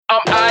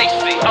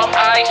icy,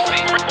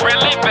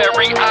 really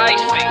very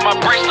icy. My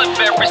bracelet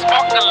very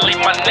sparkly,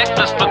 my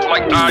necklace look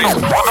like ice.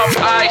 I'm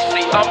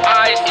icy,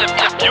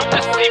 if you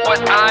can see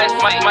what eyes.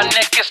 My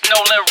neck is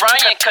Nolan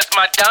Ryan, cause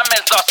my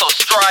diamonds are so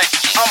striped.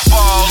 I'm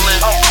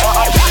ballin', I'm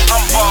ballin'.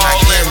 I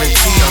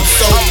guarantee I'm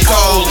so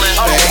cold,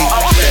 baby.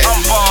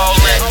 I'm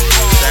ballin'.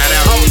 Shout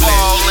out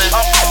Rulet.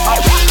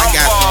 I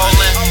got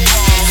one.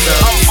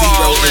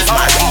 Sub-Zero is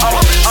my hero.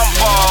 I'm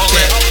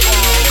ballin'.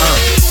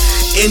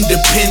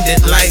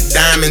 Independent like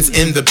diamonds,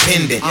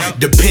 independent.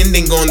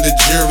 Depending on the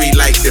jury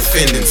like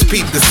defendants.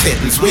 Peep the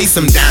sentence, we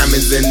some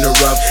diamonds in the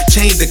rough.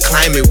 Change the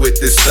climate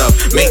with this stuff.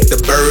 Make the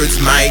birds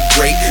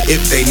migrate if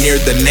they near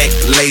the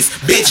necklace.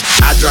 Bitch,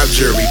 I drop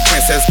jury,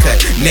 princess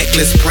cut,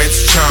 necklace,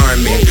 prince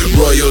charming.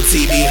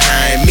 Royalty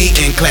behind me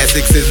and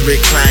classics is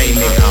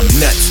reclining. I'm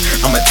nuts,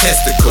 I'm a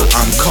testicle,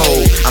 I'm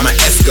cold, I'm an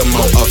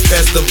Eskimo. A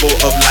festival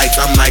of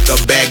lights, I'm like a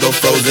bag of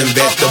frozen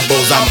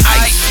vegetables. I'm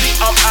icy,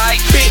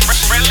 bitch,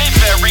 really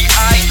very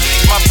icy.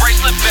 My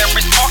bracelet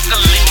very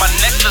sparkly, my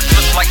necklace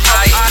looks like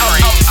ice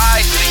cream.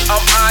 I'm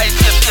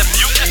icy, if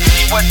you can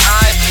see what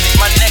eyes.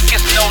 My neck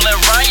is Nolan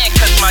Ryan,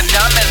 cause my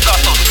diamonds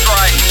are so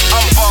striped.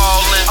 I'm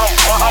ballin', I'm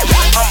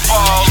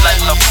ballin'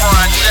 like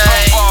LeBron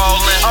James.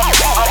 I'm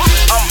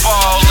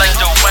ballin' like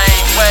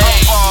Dwayne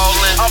Wade.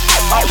 I'm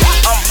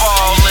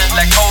ballin'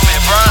 like Kobe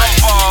Bryant.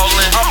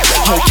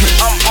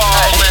 I'm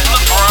ballin',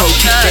 LeBron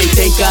James. They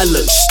think I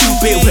look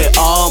stupid with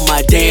all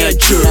my damn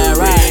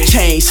jewelry.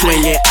 Chain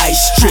swinging,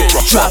 ice strip,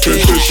 dropping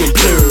vision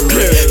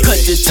blurry. Cut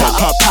the top,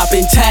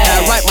 popping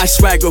tag. Right, my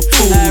swagger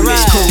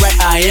foolish. Correct,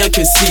 I am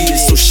conceited,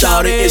 so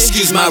shout it,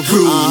 excuse my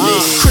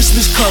rudeness.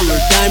 Christmas color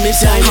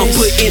diamonds, I'm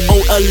putting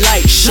on a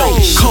light show.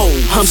 Cold,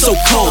 I'm so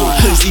cold,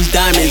 cause these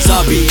diamonds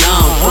are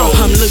beyond bro.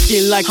 I'm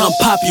looking like I'm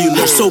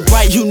popular, so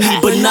bright you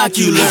need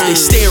binoculars. They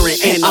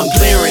staring and I'm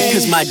glaring,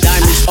 cause my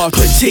diamonds are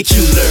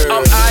particular.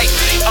 I'm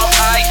icy,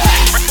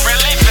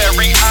 really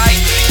very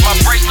icy. My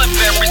bracelet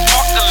very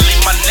sparkly,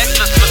 my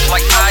necklace looks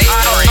like ice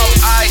cream.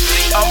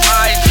 I'm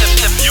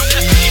icy, if you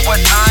can see what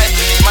eyes.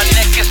 My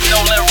neck is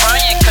Nolan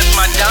Ryan, cause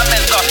my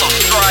diamonds are so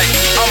striped.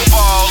 I'm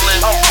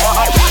ballin', I'm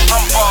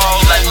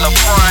ballin' like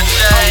LeBron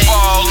James.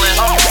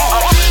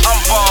 I'm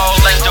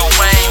ballin' like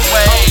Dwayne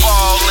Wade.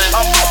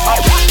 I'm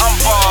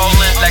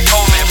ballin' like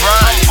Kobe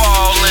Bryant.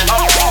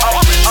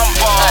 I'm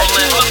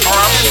ballin'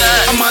 LeBron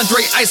James. I'm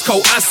Andre Ice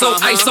Cold,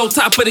 ISO,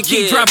 top of the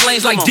key. Drop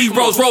lanes like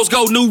D-Rose, Rose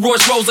Gold, New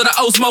Royce Rose of the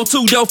Osmo,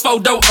 2 do 4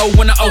 do 0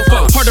 when the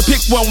 04. Hard to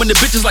pick one when the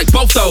bitches like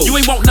both those. You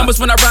ain't want numbers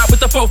when I ride with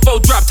the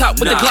 4-4. Drop top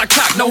with the Glock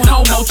cock, no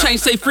homo. Chain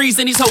say freeze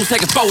and these hoes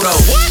taking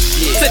photos.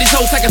 Said these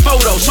hoes taking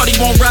photos. Shorty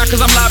won't ride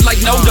cause I'm live like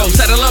no-do.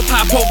 Saddle up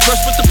high, poke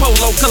brush with the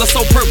polo. Color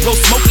so purple,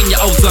 smoke in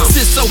your ozone.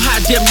 Sit so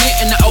high, damn near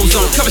in the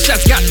ozone. Cover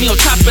shots got me on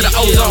top of the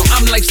ozone.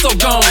 I'm like so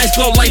gone, ice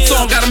glow lights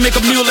on. Gotta make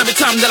a mule every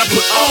time that I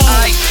put on.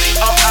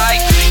 I'm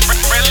icy,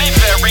 really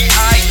very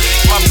icy.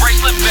 My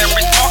bracelet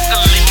very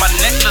sparkly, my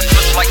necklace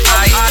looks like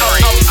ice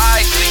cream.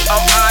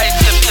 I'm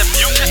icy, if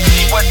you can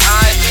see what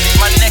eyes.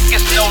 My neck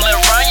is Nolan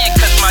Ryan,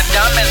 cause my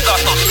diamonds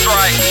are so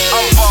striped.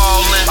 I'm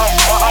ballin', I'm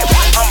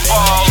ballin', I'm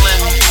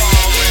ballin',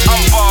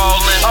 I'm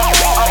ballin',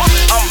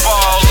 I'm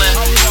ballin',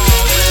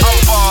 I'm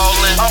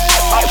ballin',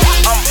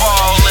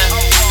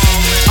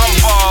 I'm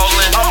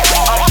ballin',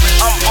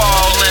 I'm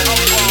ballin'.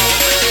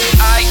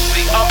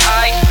 Icy, I'm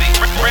icy,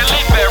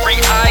 really very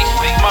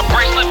icy. My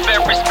bracelet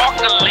very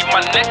sparkly,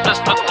 my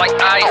necklace look like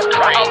ice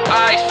cream.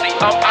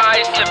 I'm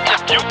icy,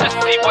 if you can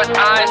see what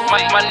eyes.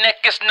 My neck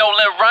is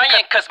Nolan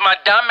Ryan, cause my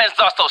diamonds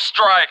are so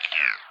striped.